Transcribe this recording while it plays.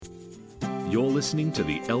You're listening to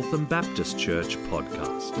the Eltham Baptist Church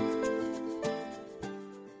podcast.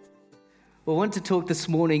 Well, I want to talk this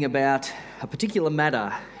morning about a particular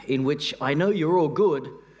matter in which I know you're all good,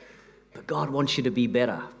 but God wants you to be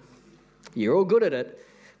better. You're all good at it,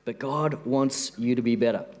 but God wants you to be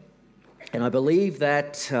better. And I believe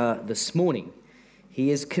that this morning,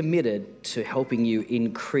 He is committed to helping you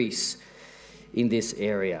increase in this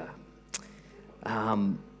area.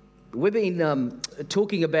 We've been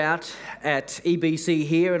talking about at EBC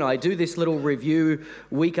here, and I do this little review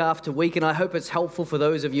week after week, and I hope it's helpful for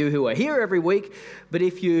those of you who are here every week. But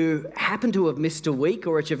if you happen to have missed a week,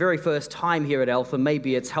 or it's your very first time here at Eltham,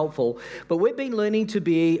 maybe it's helpful. But we've been learning to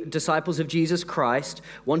be disciples of Jesus Christ,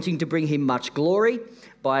 wanting to bring Him much glory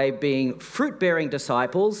by being fruit-bearing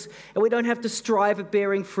disciples. And we don't have to strive at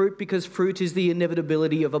bearing fruit because fruit is the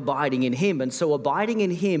inevitability of abiding in Him. And so abiding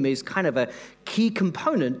in Him is kind of a key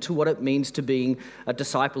component to what it means to being a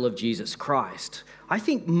disciple of Jesus Christ. I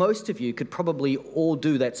think most of you could probably all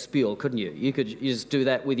do that spiel, couldn't you? You could just do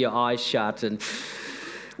that with your eyes shut,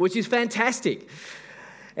 which is fantastic.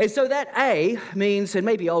 And so that A means, and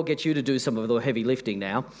maybe I'll get you to do some of the heavy lifting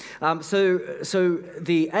now. So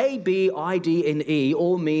the A, B, I, D, and E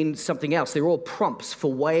all mean something else. They're all prompts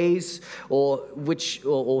for ways or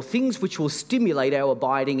things which will stimulate our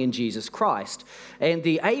abiding in Jesus Christ. And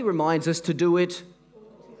the A reminds us to do it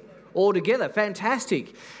all together.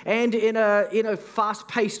 Fantastic. And in a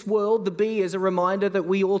fast-paced world, the B is a reminder that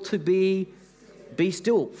we ought to be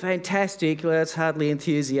still. Fantastic. Well, that's hardly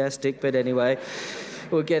enthusiastic, but anyway.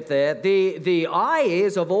 We'll get there. The I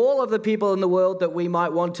is of all of the people in the world that we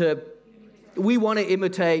want to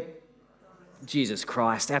imitate Jesus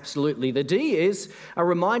Christ. Absolutely. The D is a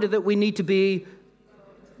reminder that we need to be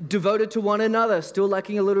devoted to one another. Still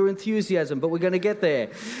lacking a little enthusiasm, but we're going to get there.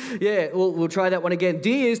 Yeah, we'll try that one again.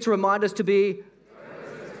 D is to remind us to be...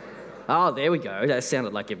 Oh, there we go. That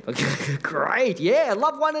sounded like it. Great. Yeah,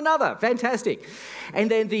 love one another. Fantastic.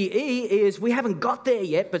 And then the E is, we haven't got there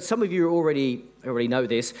yet, but some of you already know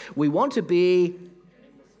this. We want to be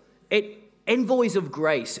envoys of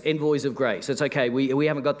grace. Envoys of grace. It's okay. We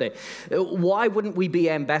haven't got there. Why wouldn't we be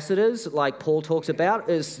ambassadors like Paul talks about?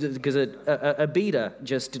 Is because a beta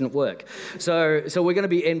just didn't work. So we're going to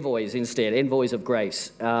be envoys instead. Envoys of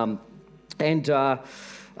grace.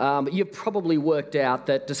 You've probably worked out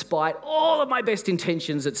that despite all of my best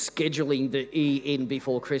intentions at scheduling the E in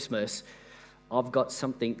before Christmas, I've got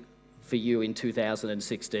something for you in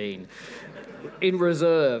 2016 in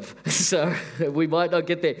reserve. So we might not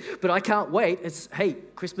get there, but I can't wait. Hey,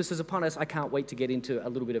 Christmas is upon us. I can't wait to get into a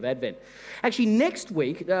little bit of Advent. Actually, next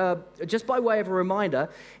week, just by way of a reminder,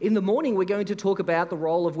 in the morning we're going to talk about the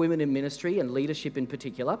role of women in ministry and leadership in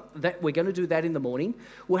particular. That we're going to do that in the morning.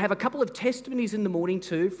 We'll have a couple of testimonies in the morning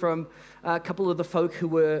too from a couple of the folk who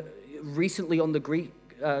were recently on the Greek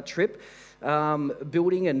trip.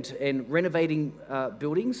 Building and renovating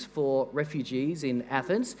buildings for refugees in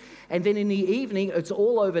Athens. And then in the evening, it's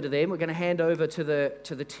all over to them. We're going to hand over to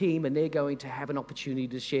the team, and they're going to have an opportunity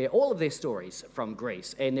to share all of their stories from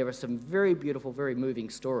Greece. And there are some very beautiful, very moving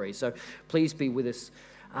stories. So please be with us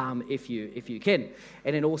if you can.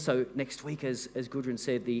 And then also next week, as Gudrun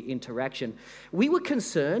said, the interaction. We were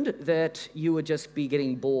concerned that you would just be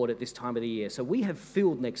getting bored at this time of the year. So we have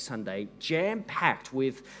filled next Sunday, jam-packed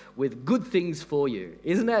with good things for you.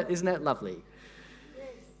 Isn't that lovely?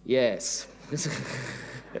 Yes.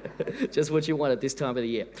 Just what you want at this time of the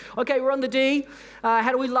year. Okay, we're on the D. How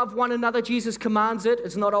do we love one another? Jesus commands it.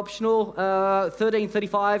 It's not optional.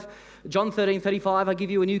 13:35. John 13:35, I give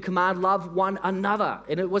you a new command, love one another.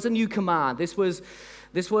 And it was a new command. This was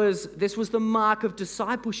the mark of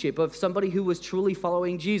discipleship of somebody who was truly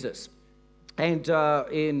following Jesus. And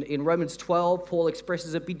in Romans 12, Paul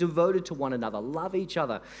expresses it, be devoted to one another, love each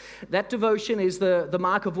other. That devotion is the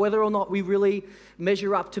mark of whether or not we really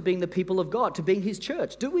measure up to being the people of God, to being His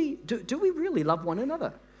church. Do we really love one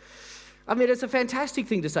another? I mean, it's a fantastic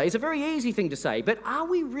thing to say. It's a very easy thing to say. But are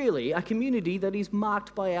we really a community that is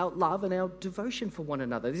marked by our love and our devotion for one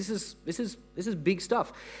another? This is big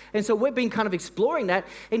stuff. And so we've been kind of exploring that.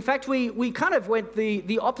 In fact, we kind of went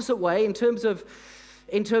the opposite way in terms of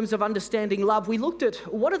understanding love. We looked at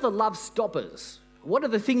what are the love stoppers? What are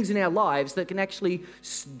the things in our lives that can actually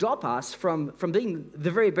stop us from being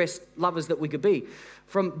the very best lovers that we could be,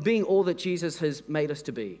 from being all that Jesus has made us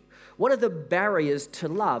to be? What are the barriers to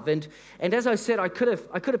love? And as I said, I could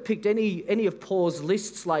have picked any of Paul's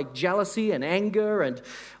lists like jealousy and anger and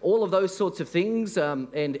all of those sorts of things and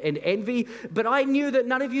envy, but I knew that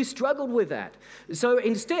none of you struggled with that. So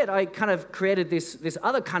instead, I kind of created this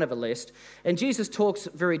other kind of a list, and Jesus talks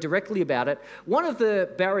very directly about it. One of the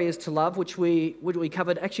barriers to love, which we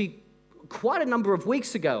covered, actually quite a number of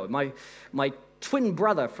weeks ago. My twin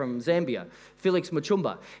brother from Zambia, Felix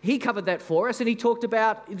Machumba, he covered that for us, and he talked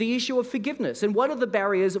about the issue of forgiveness. And one of the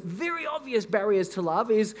barriers, very obvious barriers to love,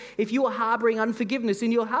 is if you are harboring unforgiveness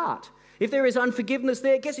in your heart. If there is unforgiveness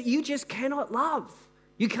there, guess what? You just cannot love.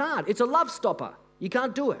 You can't. It's a love stopper. You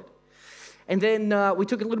can't do it. And then we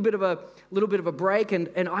took a little bit of a break, and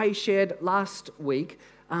I shared last week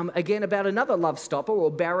again about another love stopper or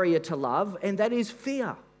barrier to love, and that is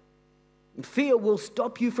fear. Fear will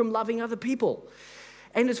stop you from loving other people.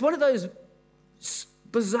 And it's one of those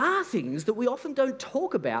bizarre things that we often don't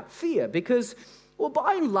talk about, fear, because, well,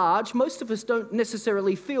 by and large, most of us don't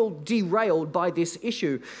necessarily feel derailed by this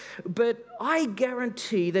issue. But I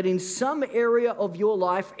guarantee that in some area of your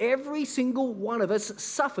life, every single one of us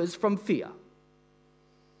suffers from fear.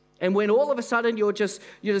 And when all of a sudden you're just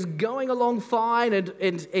going along fine and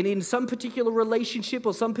in some particular relationship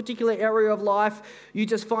or some particular area of life, you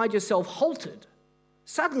just find yourself halted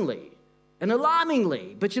suddenly and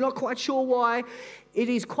alarmingly, but you're not quite sure why, it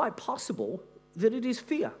is quite possible that it is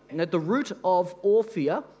fear. And at the root of all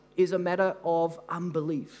fear is a matter of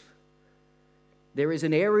unbelief. There is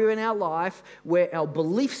an area in our life where our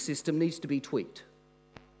belief system needs to be tweaked.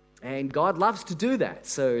 And God loves to do that,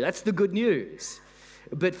 so that's the good news.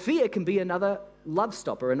 But fear can be another love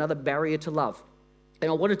stopper, another barrier to love.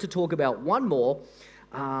 And I wanted to talk about one more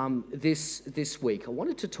this week. I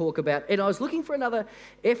wanted to talk about, and I was looking for another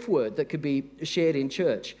F word that could be shared in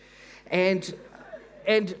church. And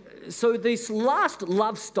so this last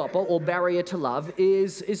love stopper or barrier to love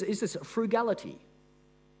is this frugality.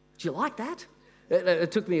 Do you like that?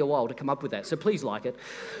 It took me a while to come up with that, so please like it.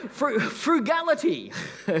 Frugality.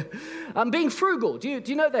 Being frugal. Do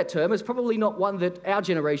you know that term? It's probably not one that our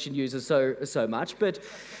generation uses so much, but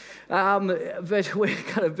we're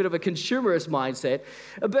kind of a bit of a consumerist mindset.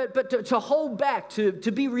 But to hold back, to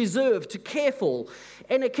be reserved, to careful,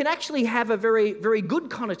 and it can actually have a very, very good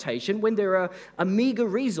connotation when there are meager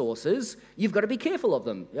resources. You've got to be careful of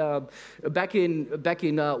them. Back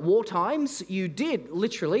in war times, you did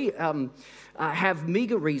literally have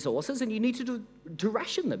meager resources, and you needed to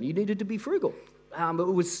ration them. You needed to be frugal.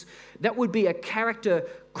 That would be a character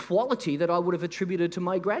quality that I would have attributed to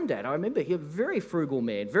my granddad. I remember he was a very frugal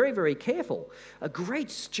man, very, very careful, a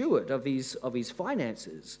great steward of his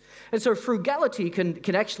finances. And so frugality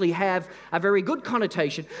can actually have a very good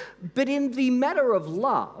connotation. But in the matter of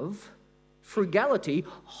love, frugality,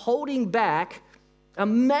 holding back,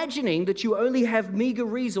 imagining that you only have meager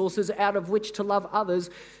resources out of which to love others,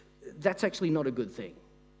 that's actually not a good thing.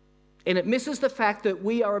 And it misses the fact that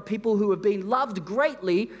we are a people who have been loved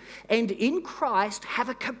greatly and in Christ have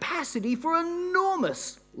a capacity for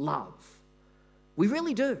enormous love. We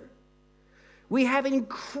really do. We have an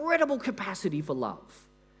incredible capacity for love.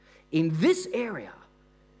 In this area,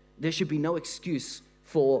 there should be no excuse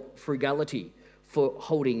for frugality, for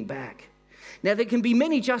holding back. Now, there can be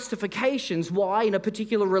many justifications why in a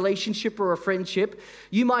particular relationship or a friendship,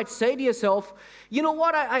 you might say to yourself, you know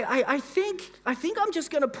what, I think I'm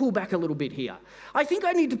just going to pull back a little bit here. I think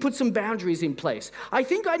I need to put some boundaries in place. I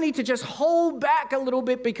think I need to just hold back a little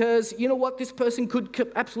bit because, you know what, this person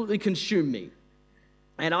could absolutely consume me.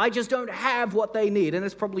 And I just don't have what they need. And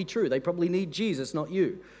that's probably true. They probably need Jesus, not you.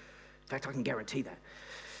 In fact, I can guarantee that.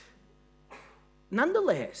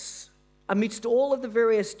 Nonetheless, amidst all of the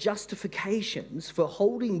various justifications for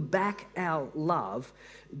holding back our love,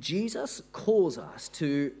 Jesus calls us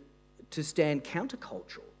to stand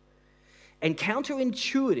countercultural and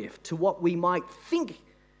counterintuitive to what we might think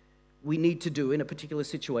we need to do in a particular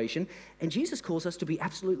situation. And Jesus calls us to be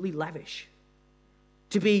absolutely lavish,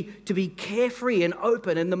 to be carefree and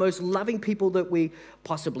open and the most loving people that we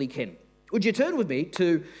possibly can. Would you turn with me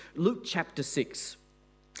to Luke chapter 6?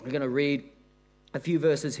 I'm going to read a few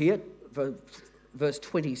verses here. Verse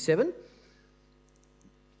 27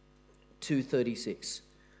 to 36.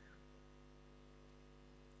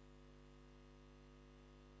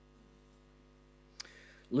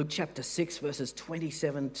 Luke chapter 6, verses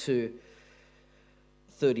 27 to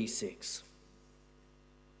 36.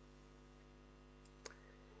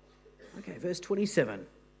 Okay, verse 27.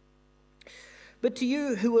 But to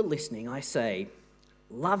you who are listening, I say,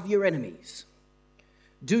 love your enemies.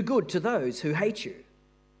 Do good to those who hate you.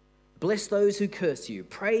 Bless those who curse you.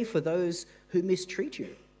 Pray for those who mistreat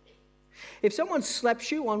you. If someone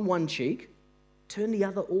slaps you on one cheek, turn the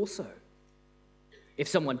other also. If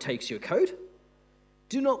someone takes your coat,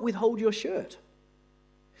 do not withhold your shirt.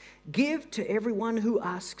 Give to everyone who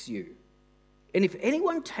asks you. And if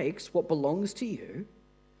anyone takes what belongs to you,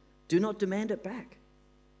 do not demand it back.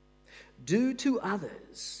 Do to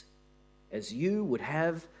others as you would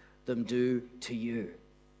have them do to you.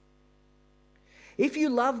 If you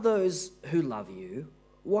love those who love you,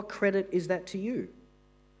 what credit is that to you?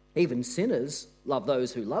 Even sinners love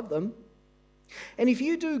those who love them. And if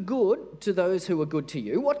you do good to those who are good to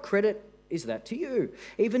you, what credit is that to you?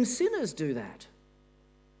 Even sinners do that.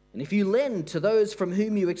 And if you lend to those from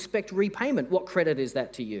whom you expect repayment, what credit is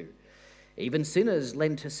that to you? Even sinners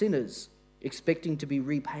lend to sinners, expecting to be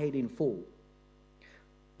repaid in full.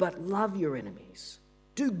 But love your enemies.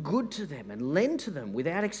 Do good to them and lend to them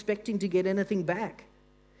without expecting to get anything back.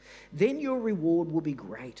 Then your reward will be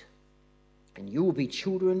great, and you will be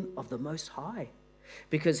children of the Most High,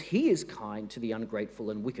 because He is kind to the ungrateful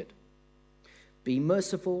and wicked. Be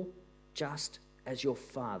merciful just as your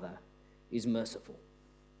Father is merciful.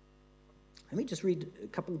 Let me just read a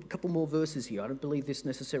couple more verses here. I don't believe this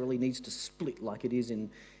necessarily needs to split like it is in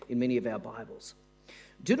many of our Bibles.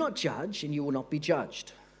 Do not judge, and you will not be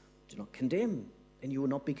judged. Do not condemn, and you will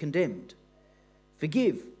not be condemned.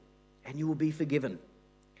 Forgive, and you will be forgiven.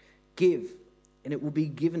 Give, and it will be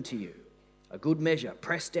given to you. A good measure,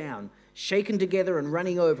 pressed down, shaken together, and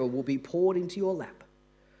running over will be poured into your lap.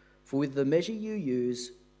 For with the measure you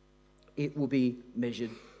use, it will be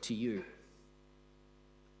measured to you.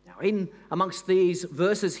 Now, in amongst these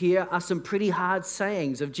verses here are some pretty hard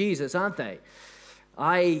sayings of Jesus, aren't they?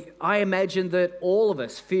 I imagine that all of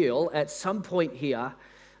us feel at some point here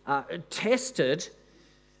tested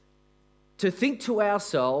to think to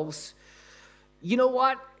ourselves, you know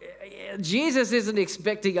what? Jesus isn't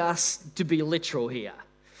expecting us to be literal here.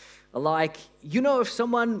 Like, if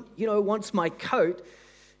someone, wants my coat,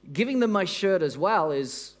 giving them my shirt as well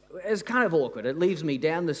is kind of awkward. It leaves me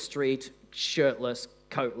down the street shirtless,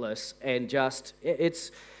 coatless, and just,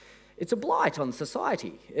 it's a blight on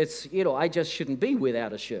society. It's, I just shouldn't be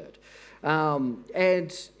without a shirt. And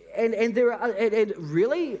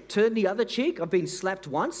really, turn the other cheek. I've been slapped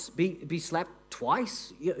once, be slapped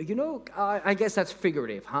twice. I guess that's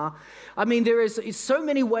figurative, huh? I mean, there is so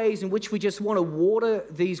many ways in which we just want to water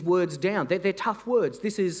these words down. They're tough words.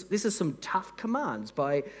 This is some tough commands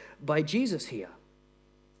by Jesus here.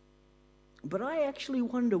 But I actually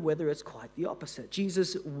wonder whether it's quite the opposite.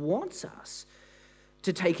 Jesus wants us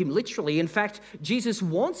to take him literally. In fact, Jesus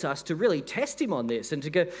wants us to really test him on this and to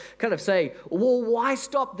kind of say, well, why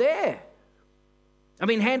stop there? I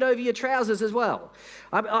mean, hand over your trousers as well.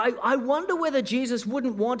 I wonder whether Jesus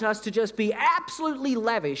wouldn't want us to just be absolutely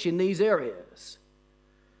lavish in these areas.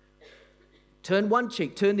 Turn one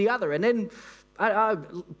cheek, turn the other, and then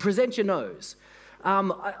present your nose.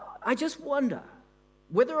 I just wonder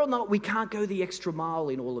whether or not we can't go the extra mile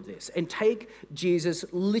in all of this and take Jesus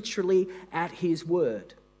literally at his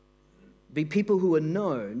word. Be people who are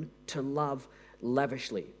known to love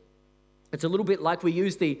lavishly. It's a little bit like we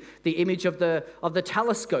use the image of the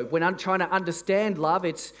telescope. When I'm trying to understand love,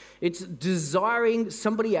 it's desiring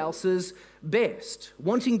somebody else's best,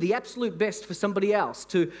 wanting the absolute best for somebody else,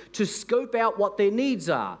 to scope out what their needs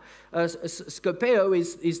are. Scopeo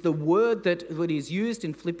is the word that is used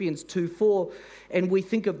in Philippians 2:4, and we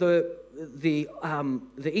think of the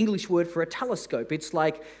English word for a telescope. It's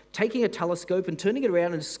like taking a telescope and turning it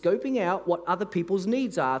around and scoping out what other people's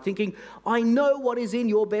needs are, thinking, I know what is in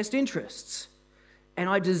your best interests, and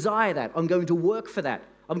I desire that. I'm going to work for that.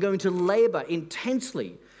 I'm going to labor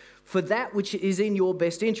intensely for that which is in your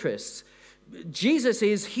best interests. Jesus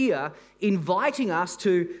is here inviting us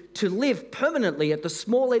to live permanently at the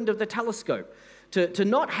small end of the telescope, to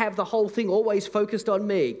not have the whole thing always focused on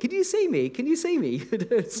me. Can you see me? Can you see me?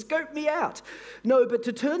 Scope me out. No, but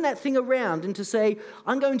to turn that thing around and to say,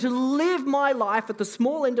 I'm going to live my life at the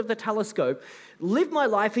small end of the telescope, live my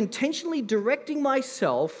life intentionally directing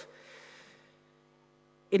myself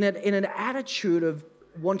in an attitude of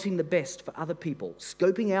wanting the best for other people,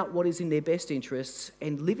 scoping out what is in their best interests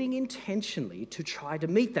and living intentionally to try to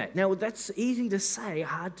meet that. Now, that's easy to say,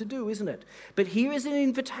 hard to do, isn't it? But here is an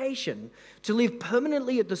invitation to live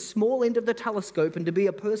permanently at the small end of the telescope and to be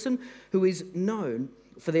a person who is known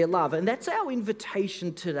for their love. And that's our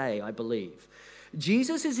invitation today, I believe.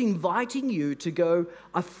 Jesus is inviting you to go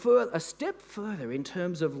a step further in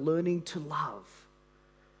terms of learning to love.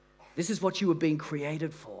 This is what you were being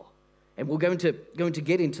created for. And we're going to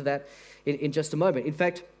get into that in just a moment. In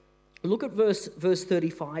fact, look at verse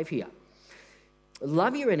 35 here.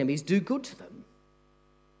 Love your enemies, do good to them,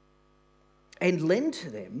 and lend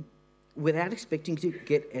to them without expecting to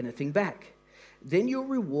get anything back. Then your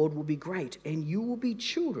reward will be great, and you will be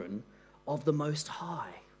children of the Most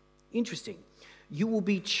High. Interesting. You will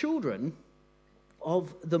be children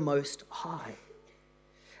of the Most High.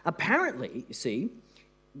 Apparently, you see,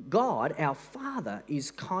 God, our Father, is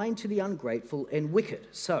kind to the ungrateful and wicked.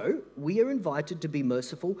 So we are invited to be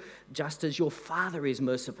merciful just as your Father is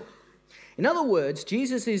merciful. In other words,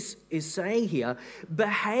 Jesus is saying here,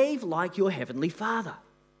 behave like your heavenly Father.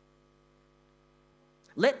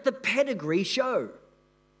 Let the pedigree show.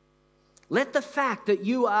 Let the fact that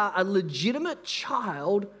you are a legitimate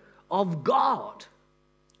child of God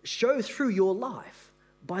show through your life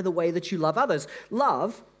by the way that you love others.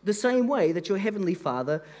 Love the same way that your heavenly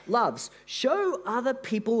Father loves. Show other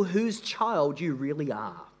people whose child you really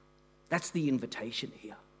are. That's the invitation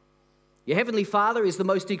here. Your heavenly Father is the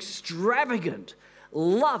most extravagant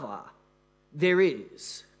lover there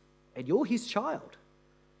is, and you're his child.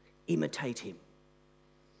 Imitate him.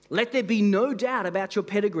 Let there be no doubt about your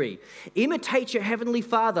pedigree. Imitate your heavenly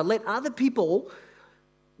Father. Let other people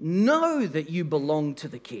know that you belong to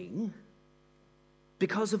the King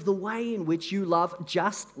because of the way in which you love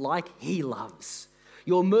just like he loves.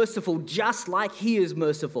 You're merciful just like he is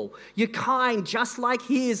merciful. You're kind just like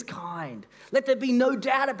he is kind. Let there be no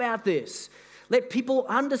doubt about this. Let people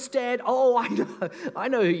understand, oh, I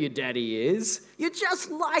know who your daddy is. You're just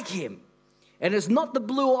like him. And it's not the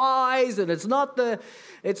blue eyes, and it's the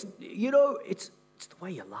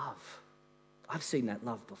way you love. I've seen that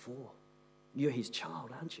love before. You're his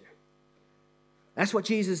child, aren't you? That's what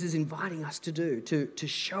Jesus is inviting us to do, to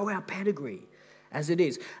show our pedigree as it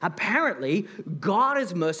is. Apparently, God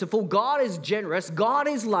is merciful, God is generous, God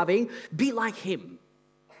is loving. Be like him.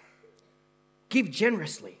 Give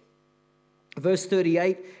generously. Verse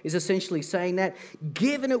 38 is essentially saying that,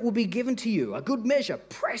 give and it will be given to you, a good measure,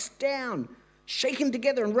 pressed down, shaken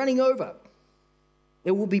together and running over.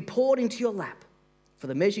 It will be poured into your lap, for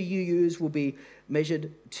the measure you use will be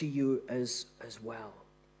measured to you as well.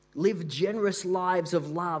 Live generous lives of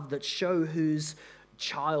love that show whose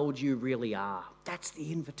child you really are. That's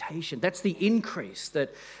the invitation. That's the increase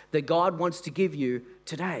that God wants to give you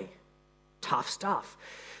today. Tough stuff.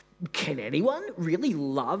 Can anyone really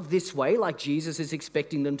love this way like Jesus is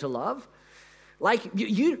expecting them to love? Like,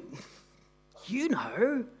 you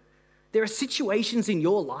know, there are situations in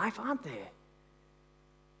your life, aren't there?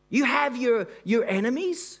 You have your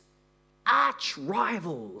enemies, arch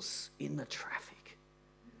rivals in the traffic.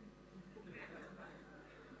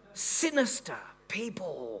 Sinister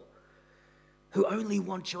people who only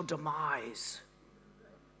want your demise.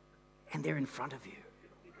 And they're in front of you.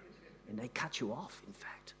 And they cut you off, in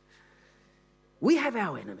fact. We have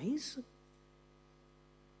our enemies.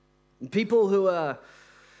 People who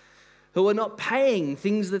are not paying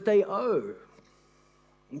things that they owe.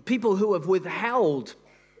 People who have withheld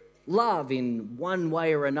love in one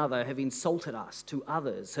way or another, have insulted us to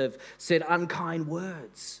others, have said unkind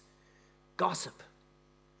words, gossip,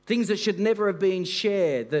 things that should never have been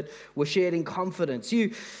shared, that were shared in confidence.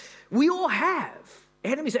 We all have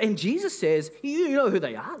enemies. And Jesus says, you know who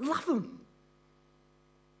they are, love them.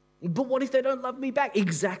 But what if they don't love me back?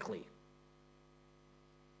 Exactly.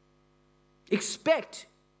 Expect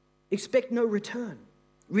no return,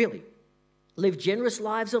 really. Live generous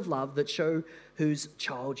lives of love that show whose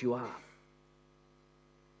child you are.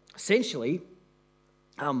 Essentially,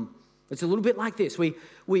 it's a little bit like this.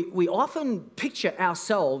 We often picture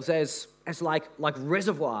ourselves as like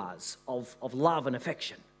reservoirs of love and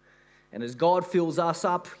affection. And as God fills us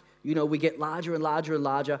up, we get larger and larger and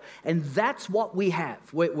larger. And that's what we have.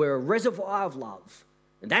 We're a reservoir of love.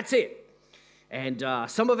 And that's it. And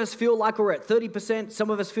some of us feel like we're at 30%. Some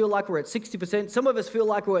of us feel like we're at 60%. Some of us feel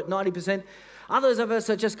like we're at 90%. Others of us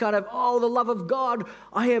are just kind of, the love of God,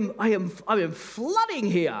 I am flooding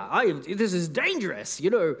here. This is dangerous.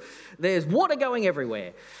 There's water going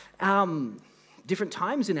everywhere. Different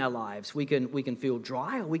times in our lives, we can feel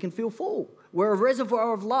dry or we can feel full. We're a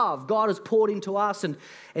reservoir of love. God has poured into us, and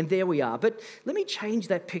there we are. But let me change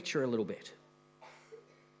that picture a little bit.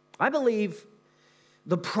 I believe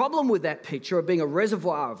the problem with that picture of being a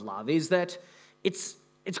reservoir of love is that it's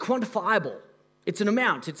quantifiable. It's an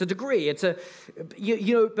amount. It's a degree.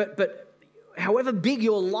 But however big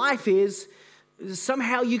your life is,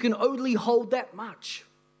 somehow you can only hold that much.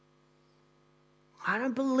 I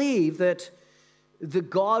don't believe that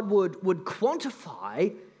God would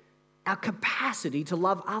quantify our capacity to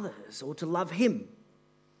love others or to love him.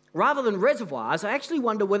 Rather than reservoirs, I actually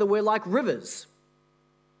wonder whether we're like rivers.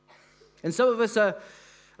 And some of us are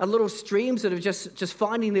little streams that are just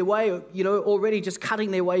finding their way, already just cutting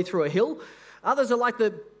their way through a hill. Others are like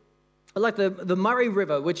the Murray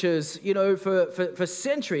River, which is, for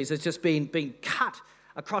centuries has just been cut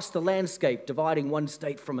across the landscape, dividing one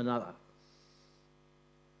state from another.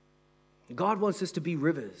 God wants us to be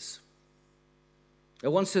rivers.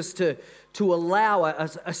 It wants us to allow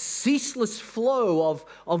a ceaseless flow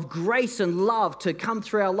of grace and love to come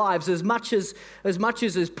through our lives. As much as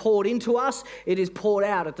is poured into us, it is poured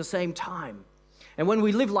out at the same time. And when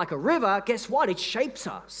we live like a river, guess what? It shapes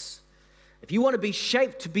us. If you want to be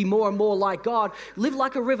shaped to be more and more like God, live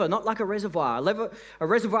like a river, not like a reservoir. A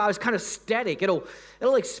reservoir is kind of static. It'll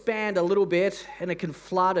expand a little bit and it can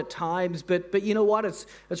flood at times, but you know what?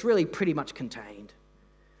 It's really pretty much contained.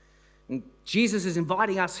 And Jesus is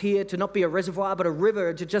inviting us here to not be a reservoir, but a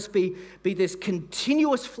river, to just be this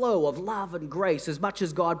continuous flow of love and grace. As much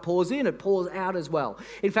as God pours in, it pours out as well.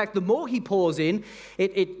 In fact, the more he pours in,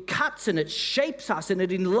 it cuts and it shapes us and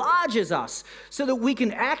it enlarges us so that we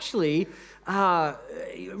can actually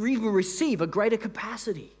even receive a greater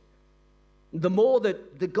capacity. The more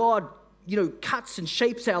that God cuts and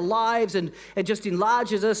shapes our lives and just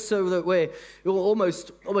enlarges us so that we're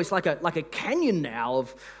almost like a canyon now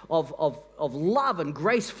of love and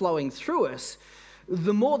grace flowing through us.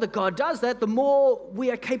 The more that God does that, the more we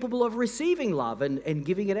are capable of receiving love and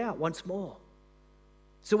giving it out once more.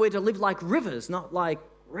 So we're to live like rivers, not like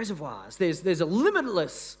reservoirs. There's a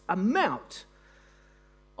limitless amount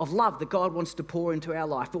of love that God wants to pour into our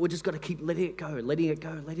life, but we've just got to keep letting it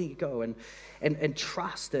go, and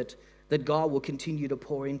trust that God will continue to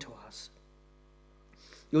pour into us.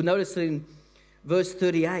 You'll notice that in verse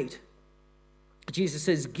 38, Jesus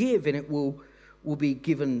says, give and it will be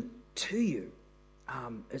given to you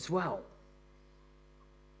as well.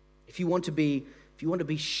 If you want to be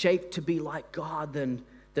shaped to be like God, then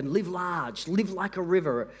live large, live like a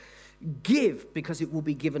river. Give because it will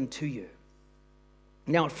be given to you.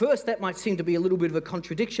 Now at first that might seem to be a little bit of a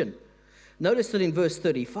contradiction. Notice that in verse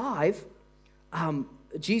 35,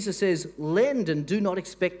 Jesus says, lend and do not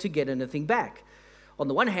expect to get anything back. On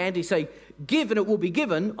the one hand, he say, give and it will be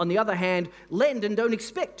given. On the other hand, lend and don't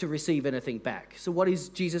expect to receive anything back. So what is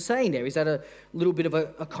Jesus saying there? Is that a little bit of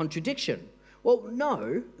a contradiction? Well,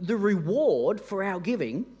 no. The reward for our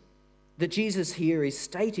giving that Jesus here is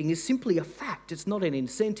stating is simply a fact. It's not an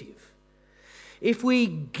incentive. If we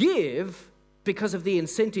give because of the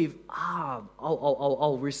incentive,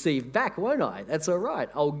 I'll receive back, won't I? That's all right.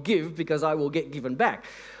 I'll give because I will get given back.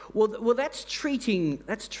 Well, that's treating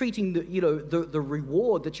the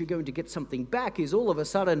reward that you're going to get something back is all of a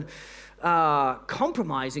sudden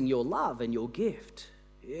compromising your love and your gift.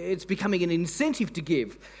 It's becoming an incentive to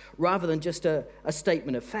give rather than just a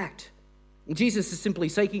statement of fact. And Jesus is simply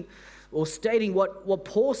stating what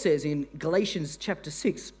Paul says in Galatians chapter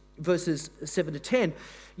 6, verses 7 to 10.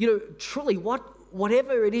 Truly,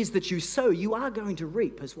 whatever it is that you sow, you are going to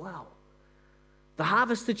reap as well. The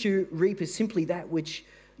harvest that you reap is simply that which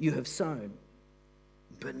you have sown.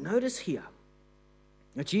 But notice here,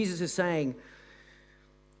 that Jesus is saying,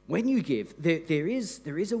 when you give, there is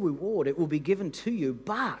a reward. It will be given to you,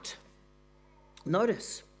 but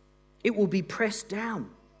notice, it will be pressed down.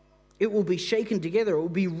 It will be shaken together. It will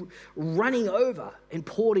be running over and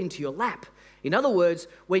poured into your lap. In other words,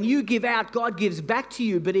 when you give out, God gives back to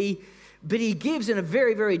you, but he gives in a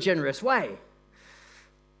very, very generous way.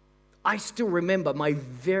 I still remember my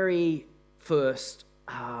very first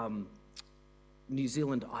New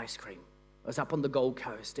Zealand ice cream. I was up on the Gold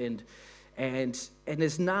Coast and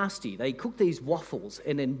it's nasty. They cook these waffles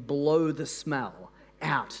and then blow the smell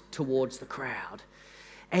out towards the crowd.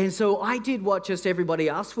 And so I did what just everybody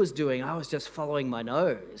else was doing. I was just following my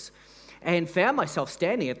nose. And found myself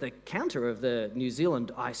standing at the counter of the New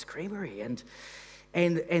Zealand ice creamery, and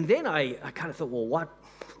then I kind of thought, well,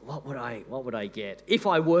 what would I get if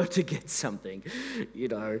I were to get something,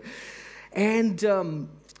 And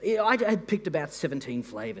I had picked about 17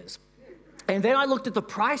 flavors, and then I looked at the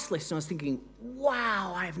price list and I was thinking,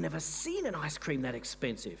 wow, I have never seen an ice cream that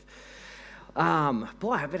expensive.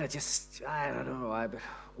 Boy, I don't know.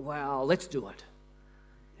 Well, let's do it.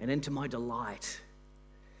 And then to my delight,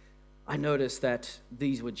 I noticed that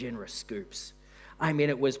these were generous scoops. I mean,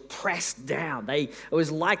 it was pressed down. It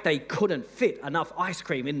was like they couldn't fit enough ice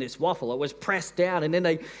cream in this waffle. It was pressed down, and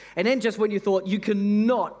then just when you thought you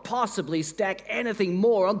cannot possibly stack anything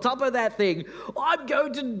more on top of that thing, I'm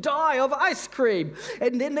going to die of ice cream.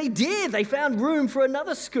 And then they did. They found room for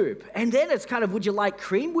another scoop. And then it's kind of, would you like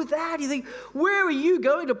cream with that? You think, where are you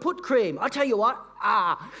going to put cream? I'll tell you what.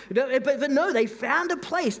 But no, they found a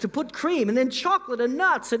place to put cream and then chocolate and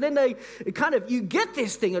nuts, and then you get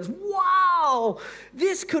this thing. It's wow,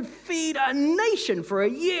 this could feed a nation for a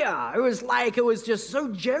year. It was just so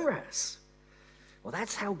generous. Well,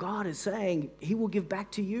 that's how God is saying he will give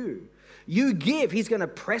back to you. You give, he's going to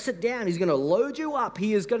press it down. He's going to load you up.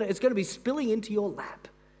 It's going to be spilling into your lap.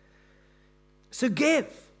 So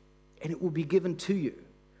give, and it will be given to you.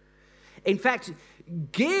 In fact,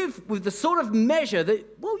 give with the sort of measure that,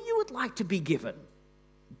 you would like to be given.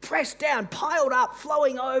 Pressed down, piled up,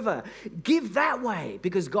 flowing over. Give that way,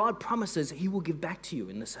 because God promises he will give back to you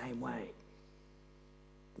in the same way.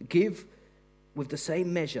 Give with the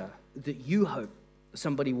same measure that you hope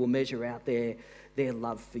somebody will measure out their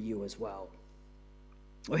love for you as well.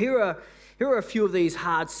 Well, here are a few of these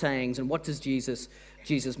hard sayings, and what does Jesus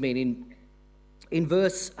mean? In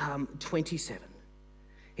verse 27,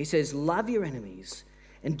 he says, love your enemies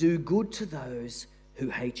and do good to those who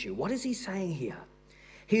hate you. What is he saying here?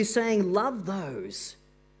 He is saying, love those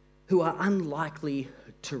who are unlikely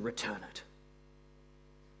to return it.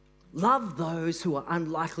 Love those who are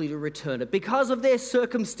unlikely to return it because of their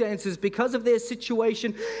circumstances, because of their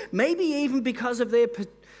situation, maybe even because of their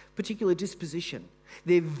particular disposition.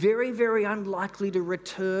 They're very, very unlikely to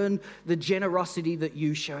return the generosity that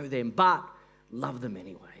you show them, but love them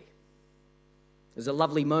anyway. There's a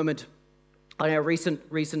lovely moment on our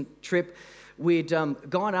recent trip. We'd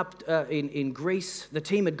gone up in Greece. The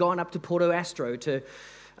team had gone up to Porto Astro to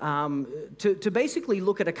basically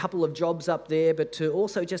look at a couple of jobs up there, but to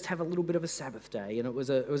also just have a little bit of a Sabbath day. And it was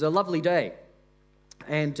a lovely day,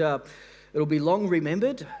 and it'll be long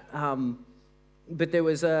remembered. But there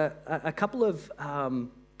was a couple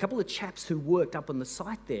of chaps who worked up on the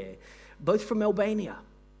site there, both from Albania.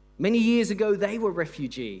 Many years ago, they were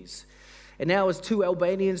refugees. And now as two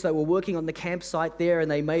Albanians, they were working on the campsite there, and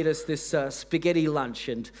they made us this spaghetti lunch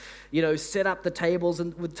and, set up the tables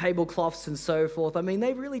and with tablecloths and so forth. I mean,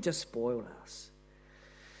 they really just spoiled us.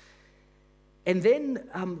 And then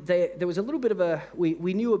there was a little bit of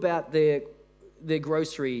we knew about their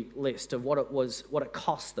grocery list of what it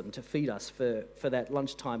cost them to feed us for that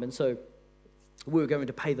lunchtime. And so we were going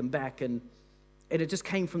to pay them back, and it just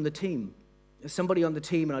came from the team. Somebody on the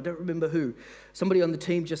team, and I don't remember who, somebody on the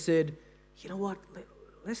team just said, you know what,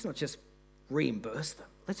 let's not just reimburse them,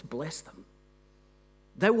 let's bless them.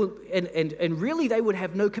 They will, and really they would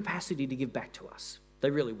have no capacity to give back to us. They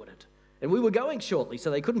really wouldn't. And we were going shortly, so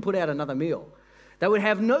they couldn't put out another meal. They would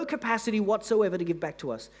have no capacity whatsoever to give back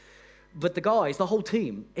to us. But the guys, the whole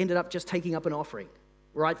team, ended up just taking up an offering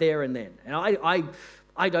right there and then. And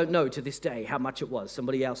I don't know to this day how much it was.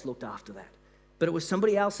 Somebody else looked after that. But it was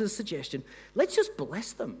somebody else's suggestion. Let's just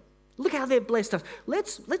bless them. Look how they've blessed us.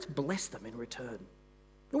 Let's bless them in return.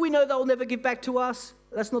 And we know they'll never give back to us.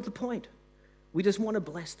 That's not the point. We just want to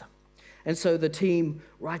bless them. And so the team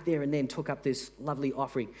right there and then took up this lovely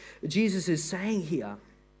offering. Jesus is saying here,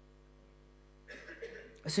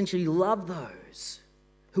 essentially, love those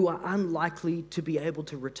who are unlikely to be able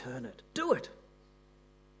to return it. Do it.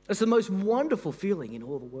 It's the most wonderful feeling in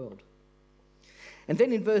all the world. And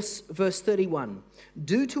then in verse 31,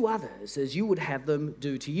 do to others as you would have them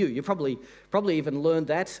do to you. You probably even learned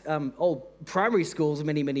that. Old primary schools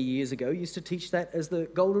many, many years ago used to teach that as the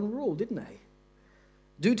golden rule, didn't they?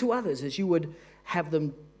 Do to others as you would have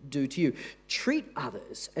them do to you. Treat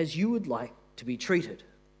others as you would like to be treated.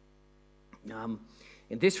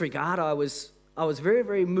 In this regard, I was very,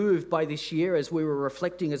 very moved by this year as we were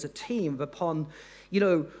reflecting as a team upon,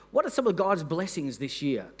 what are some of God's blessings this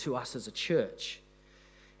year to us as a church?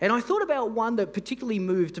 And I thought about one that particularly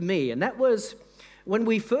moved me, and that was when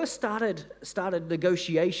we first started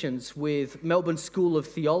negotiations with Melbourne School of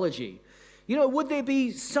Theology. Would there be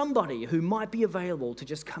somebody who might be available to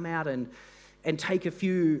just come out and take a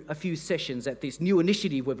few sessions at this new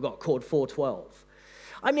initiative we've got called 412?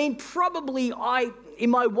 I mean, probably in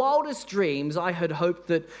my wildest dreams, I had hoped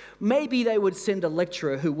that maybe they would send a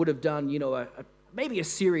lecturer who would have done, maybe a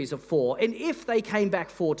series of 4. And if they came back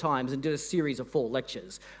 4 times and did a series of 4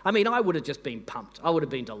 lectures, I mean, I would have just been pumped. I would have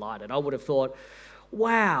been delighted. I would have thought,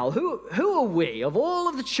 wow, who are we? Of all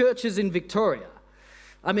of the churches in Victoria,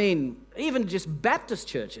 I mean, even just Baptist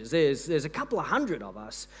churches, there's a couple of hundred of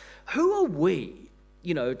us. Who are we,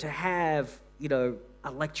 to have,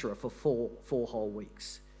 a lecturer for 4 whole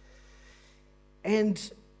weeks?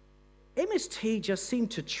 And MST just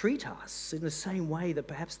seemed to treat us in the same way that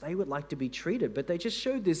perhaps they would like to be treated, but they just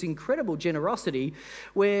showed this incredible generosity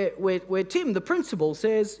where Tim, the principal,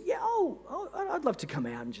 says, I'd love to come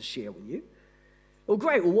out and just share with you. Well,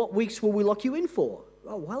 great. Well, what weeks will we lock you in for?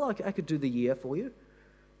 Oh, well, I could do the year for you.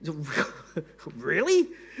 Really?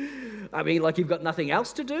 I mean, like you've got nothing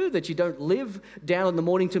else to do, that you don't live down on the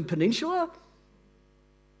Mornington Peninsula?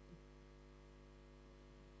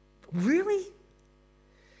 Really?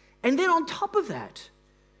 And then on top of that,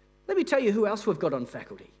 let me tell you who else we've got on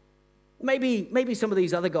faculty. Maybe some of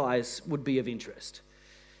these other guys would be of interest.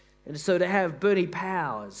 And so to have Bernie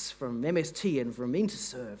Powers from MST and from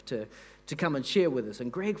Interserve to come and share with us,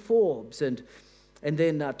 and Greg Forbes, and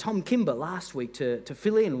then Tom Kimber last week to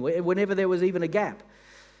fill in whenever there was even a gap.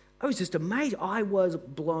 I was just amazed. I was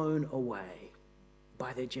blown away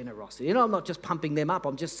by their generosity. I'm not just pumping them up.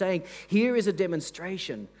 I'm just saying, here is a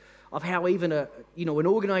demonstration of how even an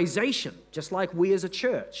organization, just like we as a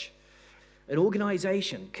church, an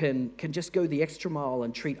organization can just go the extra mile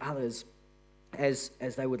and treat others as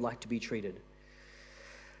they would like to be treated.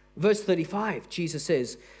 Verse 35, Jesus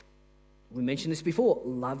says, we mentioned this before,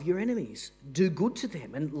 love your enemies, do good to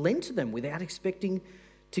them and lend to them without expecting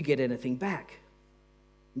to get anything back.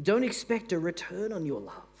 Don't expect a return on your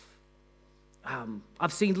love.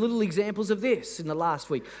 I've seen little examples of this in the last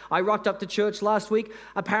week. I rocked up to church last week.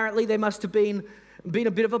 Apparently there must have been a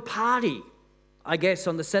bit of a party, I guess,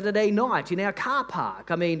 on the Saturday night in our car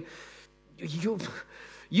park. I mean,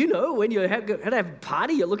 you know, when you have a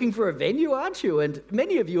party, you're looking for a venue, aren't you? And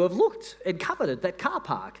many of you have looked and coveted that car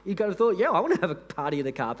park. You kind of thought, yeah, I want to have a party in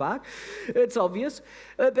the car park. It's obvious.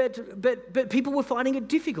 But people were finding it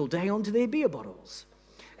difficult to hang on to their beer bottles.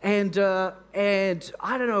 And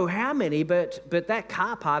I don't know how many, but that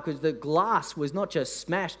car park, the glass was not just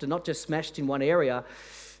smashed, and not just smashed in one area.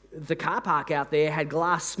 The car park out there had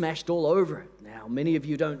glass smashed all over it. Now, many of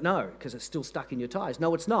you don't know because it's still stuck in your tires.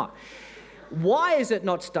 No, it's not. Why is it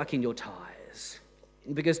not stuck in your tires?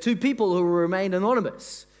 Because two people who remain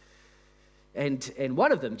anonymous, and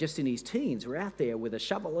one of them, just in his teens, were out there with a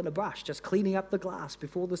shovel and a brush, just cleaning up the glass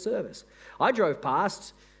before the service. I drove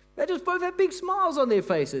past. They just both had big smiles on their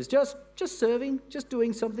faces, just serving, just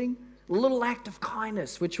doing something, a little act of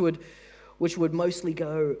kindness, which would mostly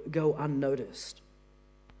go unnoticed.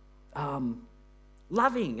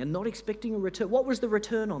 Loving and not expecting a return. What was the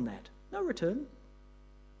return on that? No return.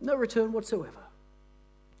 No return whatsoever.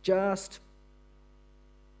 Just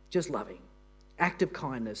loving. Act of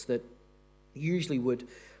kindness that usually would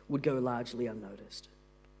go largely unnoticed.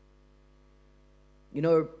 You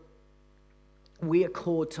know, we are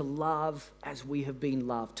called to love as we have been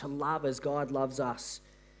loved, to love as God loves us.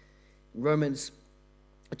 Romans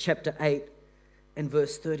chapter 8 and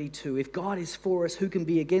verse 32. If God is for us, who can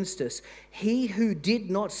be against us? He who did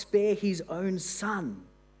not spare his own son,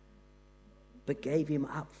 but gave him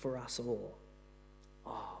up for us all.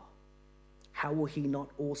 Oh, how will he not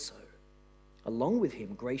also, along with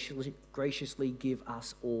him, graciously give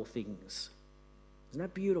us all things? Isn't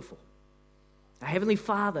that beautiful? Our Heavenly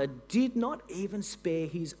Father did not even spare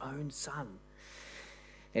his own son.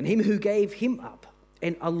 And him who gave him up,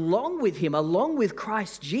 and along with him, along with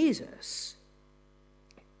Christ Jesus,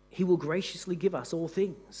 he will graciously give us all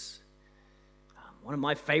things. One of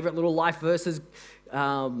my favorite little life verses,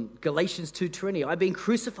 Galatians 2:20. I've been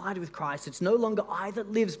crucified with Christ. It's no longer I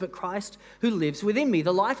that lives, but Christ who lives within me.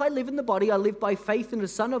 The life I live in the body, I live by faith in the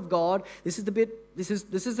Son of God. This is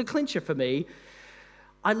the clincher for me.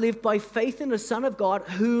 I live by faith in the Son of God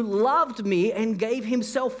who loved me and gave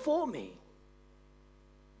himself for me.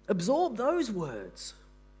 Absorb those words.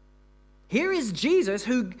 Here is Jesus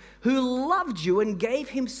who loved you and gave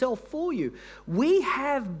himself for you. We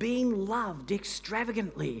have been loved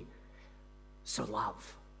extravagantly. So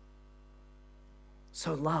love.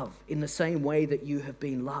 So love in the same way that you have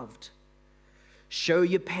been loved. Show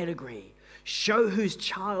your pedigree. Show whose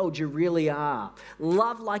child you really are.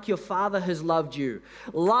 Love like your Father has loved you.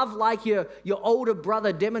 Love like your older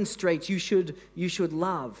brother demonstrates you should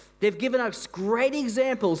love. They've given us great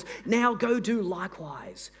examples. Now go do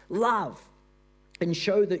likewise. Love and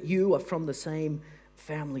show that you are from the same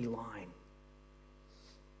family line.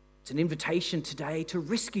 It's an invitation today to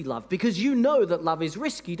risky love, because you know that love is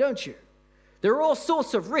risky, don't you? There are all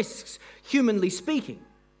sorts of risks, humanly speaking.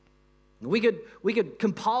 We could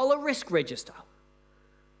compile a risk register.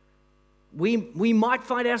 We might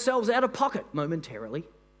find ourselves out of pocket momentarily.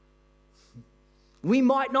 We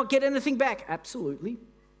might not get anything back. Absolutely.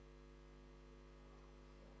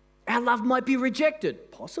 Our love might be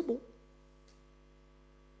rejected. Possible.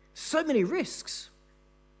 So many risks.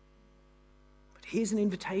 But here's an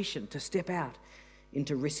invitation to step out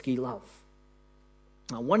into risky love.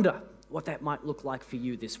 I wonder what that might look like for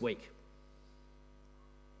you this week.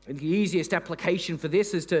 And the easiest application for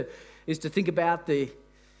this is to think about the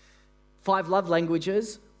 5 love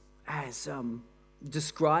languages as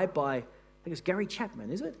described by, I think it's Gary Chapman,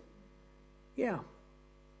 is it? Yeah.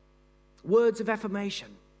 Words of affirmation.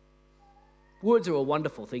 Words are a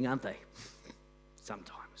wonderful thing, aren't they?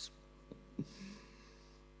 Sometimes.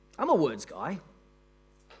 I'm a words guy.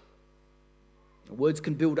 Words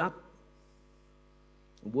can build up.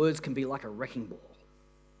 Words can be like a wrecking ball.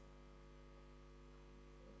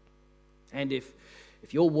 And if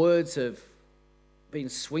your words have been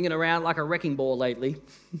swinging around like a wrecking ball lately,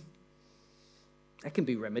 that can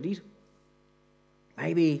be remedied.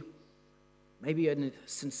 Maybe a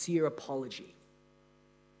sincere apology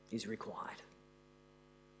is required.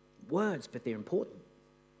 Words, but they're important.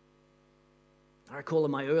 I recall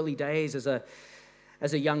in my early days as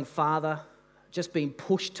as a young father, just being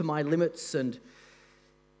pushed to my limits and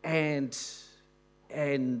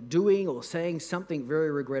doing or saying something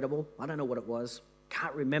very regrettable. I don't know what it was,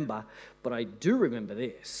 can't remember, but I do remember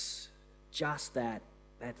this, just that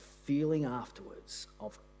feeling afterwards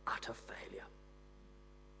of utter failure.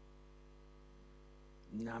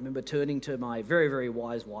 I remember turning to my very, very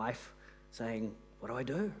wise wife saying, what do I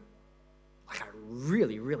do? Like I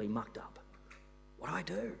really, really mucked up. What do I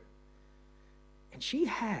do? And she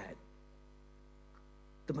had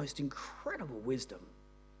the most incredible wisdom.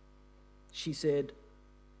 She said,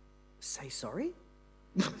 say sorry?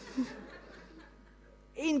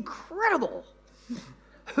 Incredible.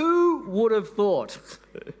 Who would have thought?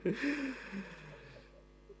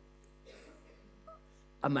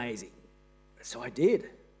 Amazing. So I did.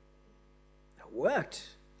 It worked.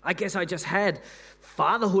 I guess I just had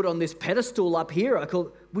fatherhood on this pedestal up here.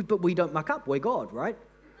 But we don't muck up. We're God, right?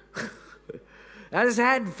 I just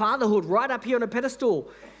had fatherhood right up here on a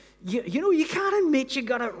pedestal. You know, you can't admit you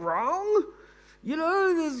got it wrong. You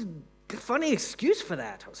know, there's a funny excuse for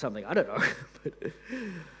that or something. I don't know.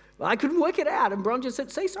 But I couldn't work it out. And Bron just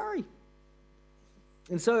said, say sorry.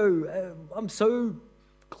 And so I'm so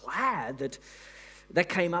glad that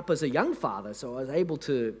came up as a young father. So I was able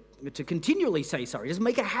to continually say sorry. Just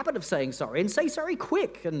make a habit of saying sorry and say sorry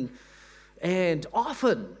quick and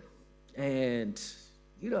often. And,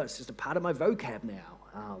 you know, it's just a part of my vocab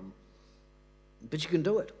now. But you can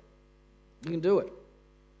do it. You can do it.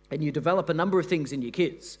 And you develop a number of things in your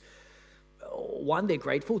kids. One, they're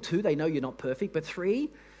grateful. Two, they know you're not perfect. But three,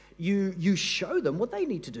 you show them what they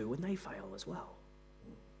need to do when they fail as well.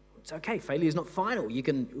 It's okay. Failure is not final. We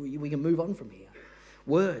can move on from here.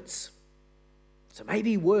 Words. So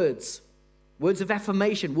maybe words of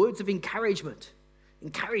affirmation, words of encouragement.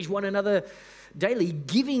 Encourage one another daily,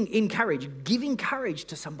 giving courage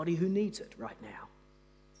to somebody who needs it right now.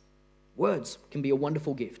 Words can be a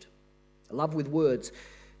wonderful gift. Love with words.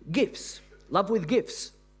 Gifts. Love with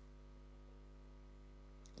gifts.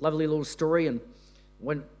 Lovely little story, and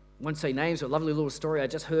won't say names, but lovely little story I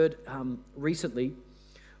just heard recently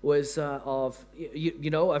was of,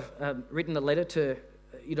 I've written a letter to,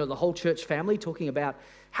 the whole church family, talking about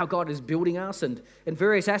how God is building us and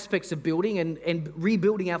various aspects of building and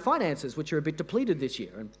rebuilding our finances, which are a bit depleted this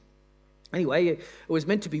year. And anyway, it was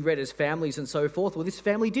meant to be read as families and so forth. Well, this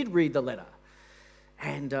family did read the letter.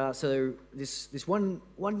 And so this one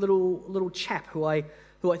little chap who I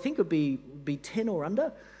think would be 10 or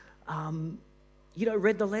under,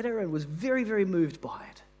 read the letter and was very, very moved by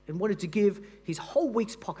it and wanted to give his whole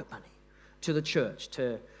week's pocket money to the church,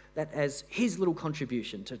 to that as his little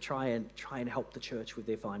contribution to try and help the church with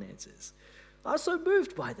their finances. I was so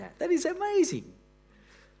moved by that. That is amazing.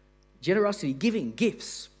 Generosity, giving,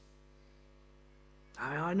 gifts.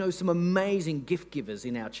 I know some amazing gift givers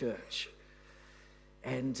in our church.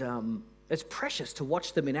 And it's precious to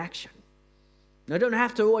watch them in action. They don't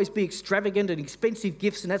have to always be extravagant and expensive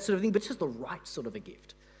gifts and that sort of thing, but just the right sort of a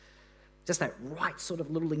gift. Just that right sort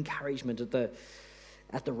of little encouragement at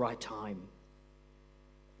the right time.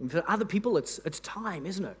 And for other people, it's time,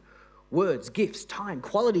 isn't it? Words, gifts, time,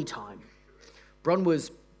 quality time. Bron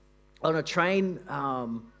was on a train, it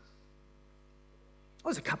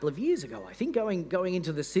was a couple of years ago, I think, going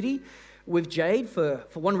into the city with Jade for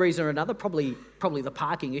one reason or another, probably the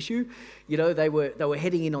parking issue. They were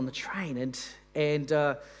heading in on the train, and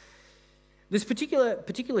this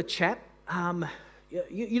particular chap,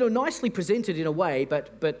 nicely presented in a way,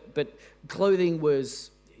 but clothing was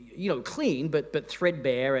clean but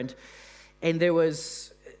threadbare, and he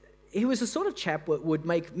was the sort of chap that would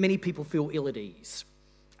make many people feel ill at ease,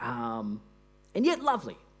 and yet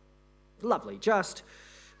lovely, just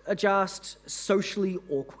socially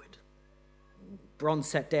awkward. Bron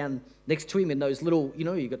sat down next to him in those little,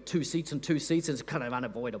 you got two seats, and it's kind of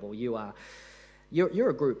unavoidable. You're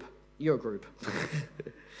a group.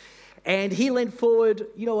 And he leaned forward,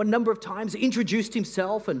 a number of times, introduced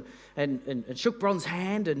himself and shook Bron's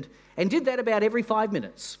hand and did that about every 5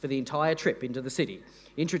 minutes for the entire trip into the city.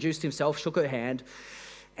 Introduced himself, shook her hand,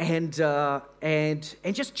 and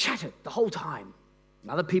just chatted the whole time.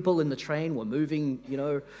 Other people in the train were moving,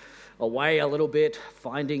 away a little bit,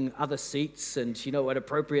 finding other seats and, at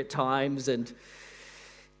appropriate times. And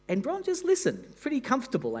Bron just listened. Pretty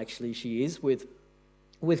comfortable, actually, she is, with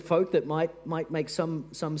folk that might make some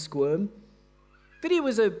squirm. But he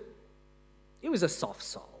was a soft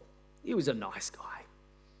soul. He was a nice guy.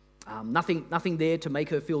 Nothing there to make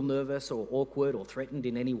her feel nervous or awkward or threatened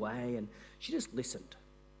in any way. And she just listened.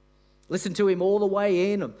 Listened to him all the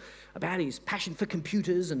way in about his passion for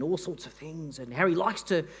computers and all sorts of things, and how he likes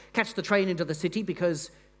to catch the train into the city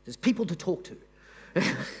because there's people to talk to.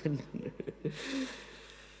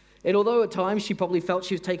 And although at times she probably felt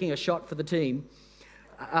she was taking a shot for the team,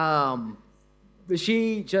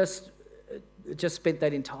 she just spent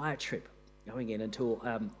that entire trip going in until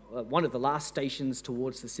one of the last stations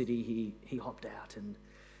towards the city, he hopped out, and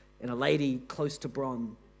a lady close to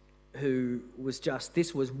Bron, who was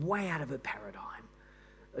this was way out of her paradigm,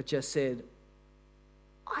 just said,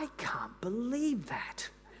 "I can't believe that.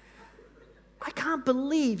 I can't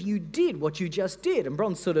believe you did what you just did." And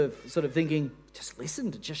Bron's sort of thinking, just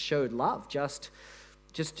listened, just showed love, just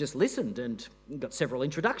listened, and got several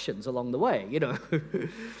introductions along the way, you know.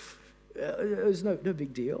 It was no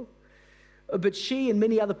big deal. But she and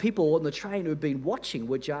many other people on the train who had been watching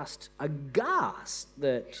were just aghast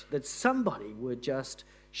that somebody would just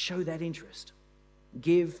show that interest,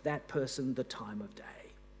 give that person the time of day.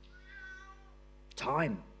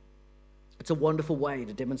 Time. It's a wonderful way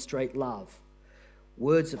to demonstrate love.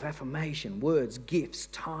 Words of affirmation, words, gifts,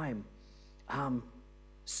 time,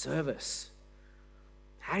 service.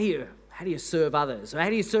 How do you serve others? How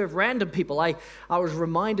do you serve random people? I was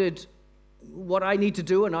reminded what I need to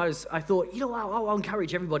do, and I thought, I'll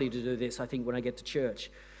encourage everybody to do this, I think, when I get to church.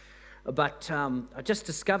 But I just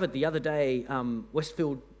discovered the other day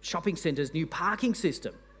Westfield Shopping Centre's new parking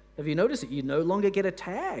system. Have you noticed it? You no longer get a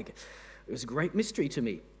tag. It was a great mystery to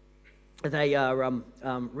me. They are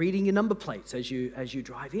reading your number plates as you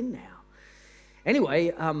drive in now.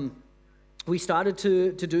 Anyway, we started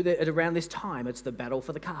to do that at around this time. It's the battle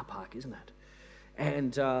for the car park, isn't it?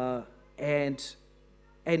 And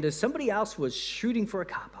as somebody else was shooting for a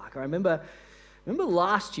car park, I remember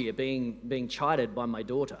last year being chided by my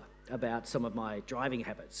daughter about some of my driving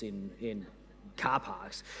habits in car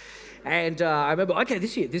parks. And I remember, okay,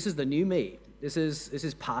 this year, this is the new me. This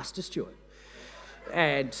is Pastor Stewart.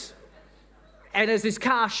 And as this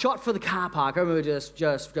car shot for the car park, I remember just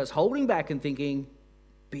holding back and thinking,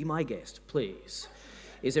 be my guest, please.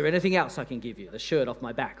 Is there anything else I can give you? The shirt off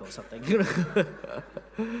my back or something.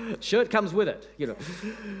 Shirt comes with it, And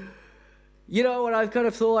I've kind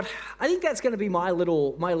of thought, I think that's going to be my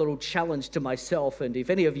little challenge to myself. And if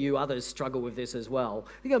any of you others struggle with this as well,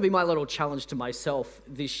 I think it'll be my little challenge to myself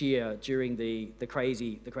this year during the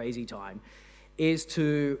crazy time, is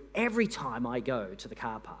to, every time I go to the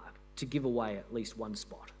car park, to give away at least one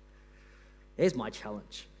spot. There's my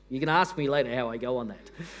challenge. You can ask me later how I go on that.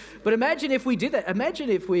 But imagine if we did that. Imagine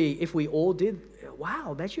if we all did.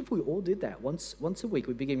 Wow! Imagine if we all did that once a week.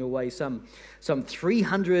 We'd be giving away some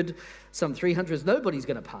 300. Nobody's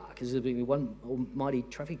going to park. There's going to be one almighty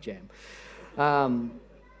traffic jam.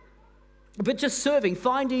 But just serving,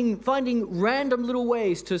 finding random little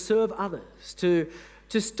ways to serve others, to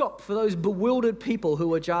stop for those bewildered people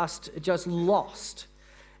who are just lost.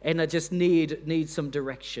 And I just need some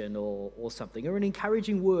direction or something, or an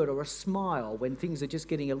encouraging word or a smile when things are just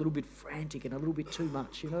getting a little bit frantic and a little bit too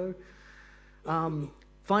much,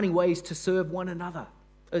 Finding ways to serve one another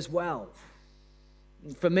as well.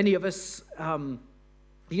 For many of us,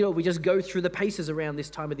 we just go through the paces around this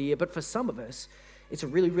time of the year, but for some of us, it's a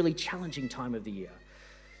really, really challenging time of the year.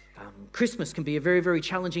 Christmas can be a very, very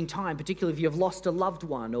challenging time, particularly if you've lost a loved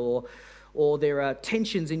one or there are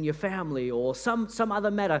tensions in your family or some other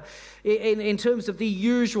matter. In terms of the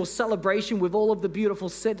usual celebration with all of the beautiful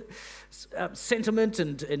sentiment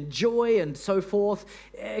and joy and so forth,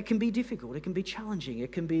 it can be difficult, it can be challenging,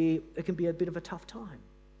 it can be a bit of a tough time.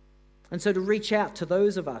 And so to reach out to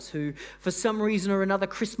those of us who, for some reason or another,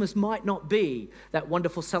 Christmas might not be that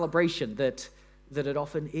wonderful celebration that it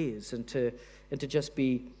often is, and to just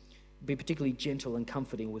be particularly gentle and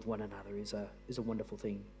comforting with one another is a wonderful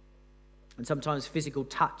thing. And sometimes physical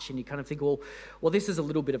touch, and you kind of think, well, this is a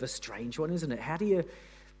little bit of a strange one, isn't it? How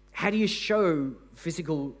do you show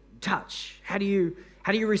physical touch? How do you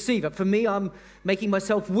receive it? For me, I'm making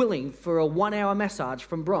myself willing for a 1-hour massage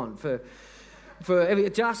from Bron, for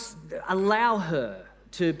just allow her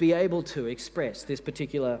to be able to express this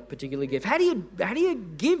particular gift. How do you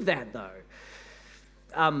give that though?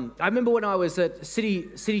 I remember when I was at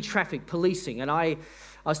city traffic policing, and I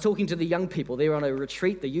was talking to the young people. They were on a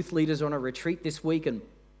retreat. The youth leaders are on a retreat this week, and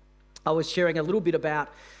I was sharing a little bit about,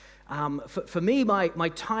 for me, my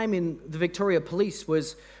time in the Victoria Police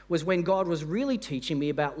was when God was really teaching me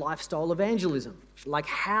about lifestyle evangelism, like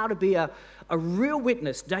how to be a real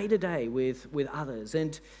witness day to day with others.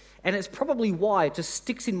 And it's probably why it just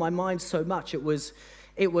sticks in my mind so much. It was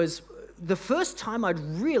the first time I'd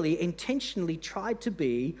really intentionally tried to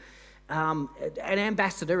be an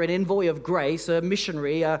ambassador, an envoy of grace, a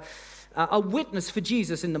missionary, a witness for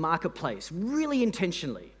Jesus in the marketplace, really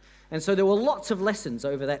intentionally. And so there were lots of lessons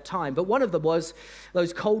over that time. But one of them was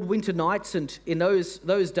those cold winter nights. And in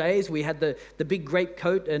those days, we had the big great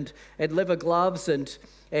coat and leather gloves and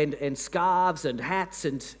scarves and hats.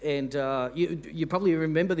 And you probably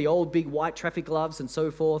remember the old big white traffic gloves and so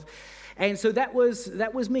forth. And so that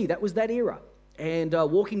was me. That was that era. And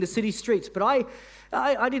walking the city streets. But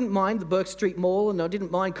I didn't mind the Burke Street Mall, and I didn't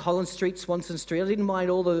mind Collins Street, Swanson Street. I didn't mind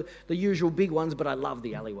all the usual big ones, but I loved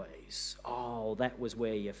the alleyways. Oh, that was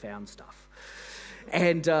where you found stuff.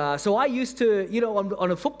 And so I used to,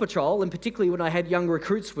 on a foot patrol, and particularly when I had young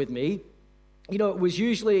recruits with me, it was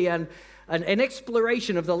usually an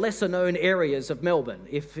exploration of the lesser-known areas of Melbourne.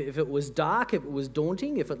 If it was dark, if it was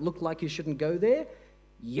daunting, if it looked like you shouldn't go there,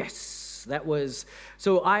 yes. That was,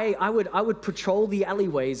 so I would patrol the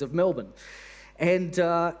alleyways of Melbourne. And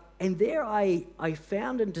there I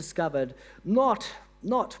found and discovered not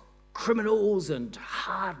criminals and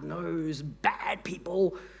hard-nosed bad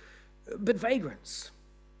people, but vagrants,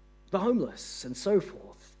 the homeless and so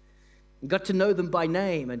forth. Got to know them by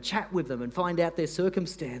name and chat with them and find out their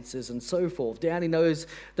circumstances and so forth, down in those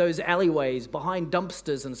alleyways, behind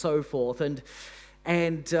dumpsters and so forth. And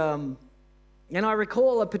I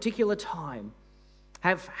recall a particular time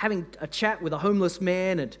having a chat with a homeless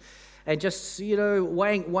man and just,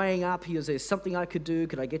 weighing up. He was, there's something I could do.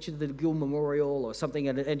 Could I get you to the Gill Memorial or something?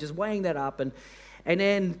 And just weighing that up. And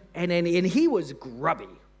he was grubby.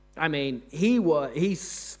 I mean, he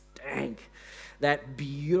stank. That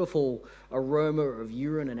beautiful aroma of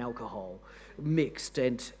urine and alcohol mixed.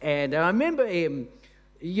 And I remember him,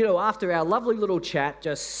 after our lovely little chat,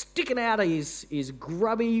 just sticking out his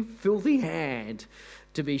grubby, filthy hand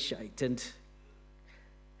to be shaked. And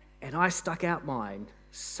I stuck out mine,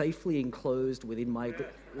 safely enclosed within my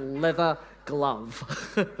leather glove.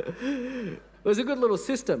 It was a good little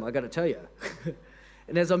system, I got to tell you.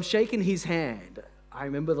 And as I'm shaking his hand, I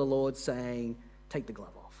remember the Lord saying, "Take the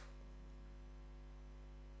glove off."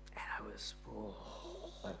 And I was,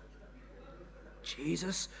 oh,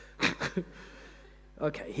 Jesus.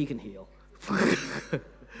 Okay, he can heal.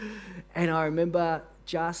 And I remember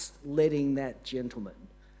just letting that gentleman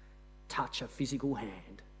touch a physical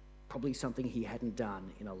hand, probably something he hadn't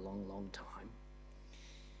done in a long, long time.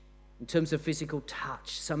 In terms of physical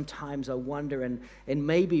touch, sometimes I wonder, and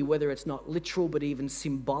maybe whether it's not literal but even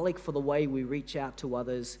symbolic for the way we reach out to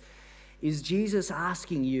others, is Jesus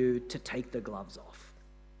asking you to take the gloves off?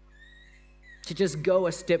 To just go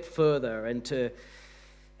a step further and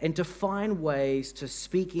to find ways to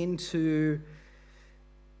speak into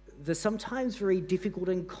the sometimes very difficult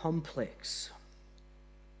and complex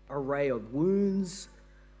array of wounds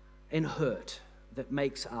and hurt that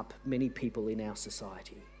makes up many people in our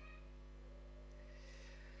society.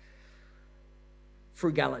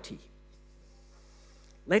 Frugality.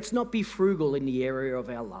 Let's not be frugal in the area of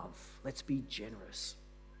our love. Let's be generous.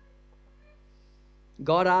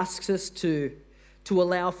 God asks us to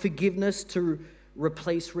allow forgiveness to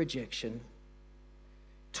replace rejection,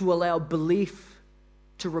 to allow belief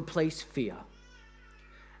to replace fear,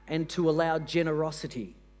 and to allow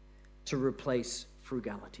generosity to replace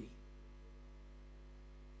frugality.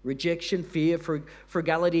 Rejection, fear,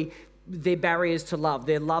 frugality, they're barriers to love.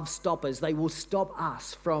 They're love stoppers. They will stop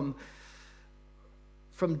us from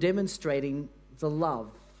demonstrating the love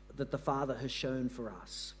that the Father has shown for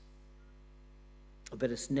us. But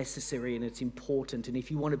it's necessary and it's important. And if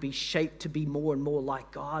you want to be shaped to be more and more like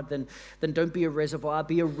God, then don't be a reservoir,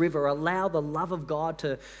 be a river. Allow the love of God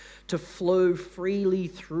to flow freely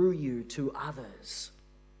through you to others.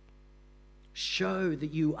 Show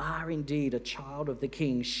that you are indeed a child of the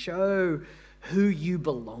King. Show who you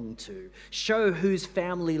belong to. Show whose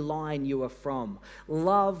family line you are from.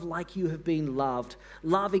 Love like you have been loved.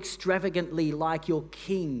 Love extravagantly like your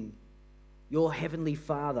King, your Heavenly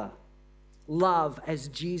Father. Love as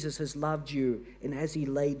Jesus has loved you and as he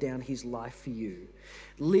laid down his life for you.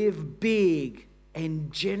 Live big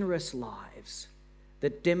and generous lives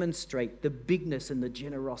that demonstrate the bigness and the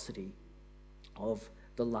generosity of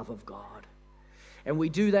the love of God. And we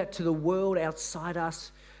do that to the world outside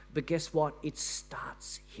us, but guess what? It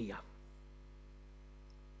starts here.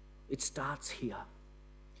 It starts here.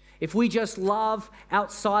 If we just love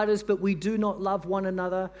outsiders, but we do not love one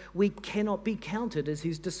another, we cannot be counted as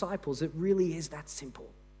his disciples. It really is that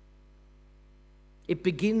simple. It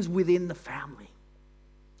begins within the family.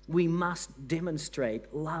 We must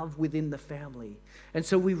demonstrate love within the family. And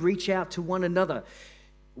so we reach out to one another.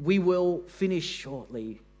 We will finish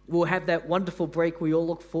shortly. We'll have that wonderful break we all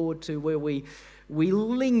look forward to where we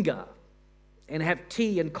linger and have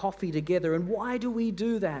tea and coffee together. And why do we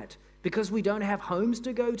do that? Because we don't have homes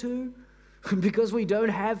to go to? because we don't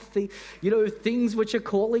have things which are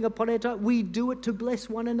calling upon our time. We do it to bless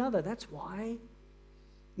one another. That's why.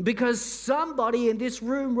 Because somebody in this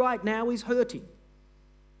room right now is hurting.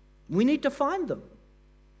 We need to find them.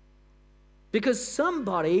 Because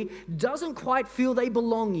somebody doesn't quite feel they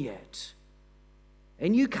belong yet.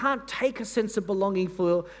 And you can't take a sense of belonging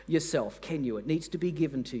for yourself, can you? It needs to be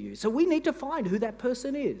given to you. So we need to find who that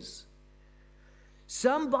person is.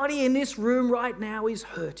 Somebody in this room right now is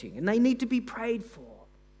hurting and they need to be prayed for.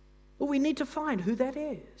 Well, we need to find who that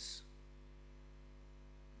is.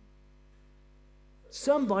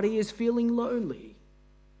 Somebody is feeling lonely.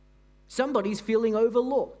 Somebody's feeling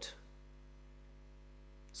overlooked.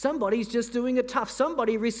 Somebody's just doing it tough.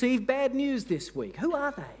 Somebody received bad news this week. Who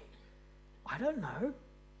are they? I don't know.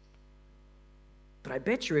 But I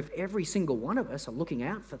bet you if every single one of us are looking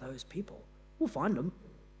out for those people, we'll find them.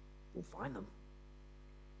 We'll find them.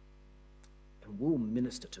 And we'll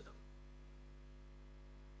minister to them.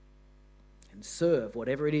 And serve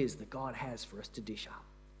whatever it is that God has for us to dish up.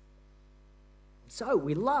 So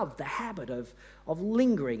we love the habit of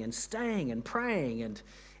lingering and staying and praying.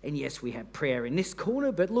 And yes, we have prayer in this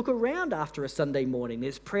corner, but look around after a Sunday morning.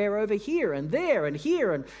 There's prayer over here and there and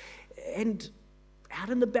here and out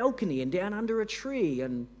in the balcony and down under a tree.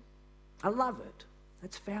 And I love it.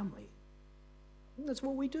 That's family. And that's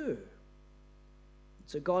what we do.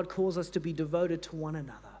 So God calls us to be devoted to one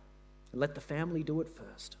another. And let the family do it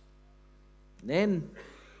first. And then,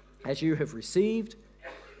 as you have received,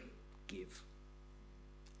 give.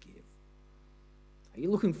 Are you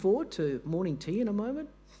looking forward to morning tea in a moment?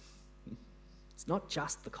 It's not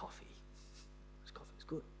just the coffee. This coffee is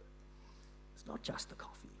good. It's not just the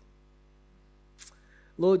coffee.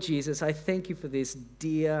 Lord Jesus, I thank you for this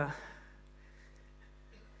dear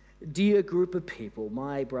group of people,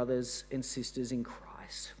 my brothers and sisters in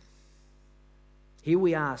Christ. Here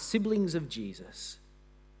we are, siblings of Jesus,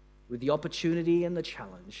 with the opportunity and the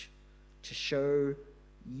challenge to show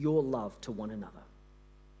your love to one another.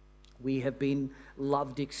 We have been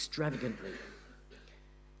loved extravagantly,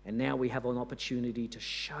 and now we have an opportunity to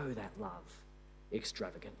show that love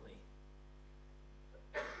extravagantly.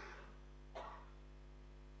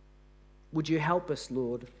 Would you help us,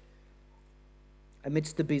 Lord,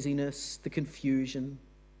 amidst the busyness, the confusion,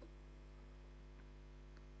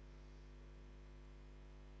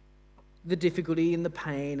 the difficulty and the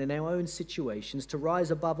pain in our own situations, to rise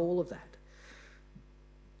above all of that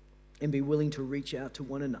and be willing to reach out to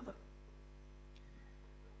one another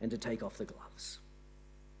and to take off the gloves.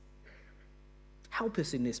 Help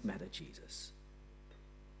us in this matter, Jesus.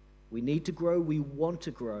 We need to grow. We want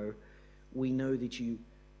to grow. We know that you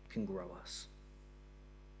can grow us.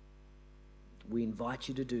 We invite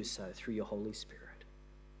you to do so through your Holy Spirit.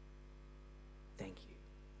 Thank you.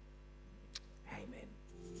 Amen.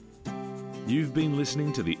 You've been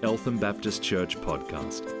listening to the Eltham Baptist Church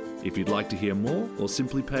podcast. If you'd like to hear more or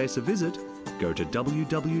simply pay us a visit, go to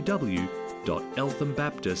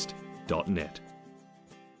www.elthambaptist.net.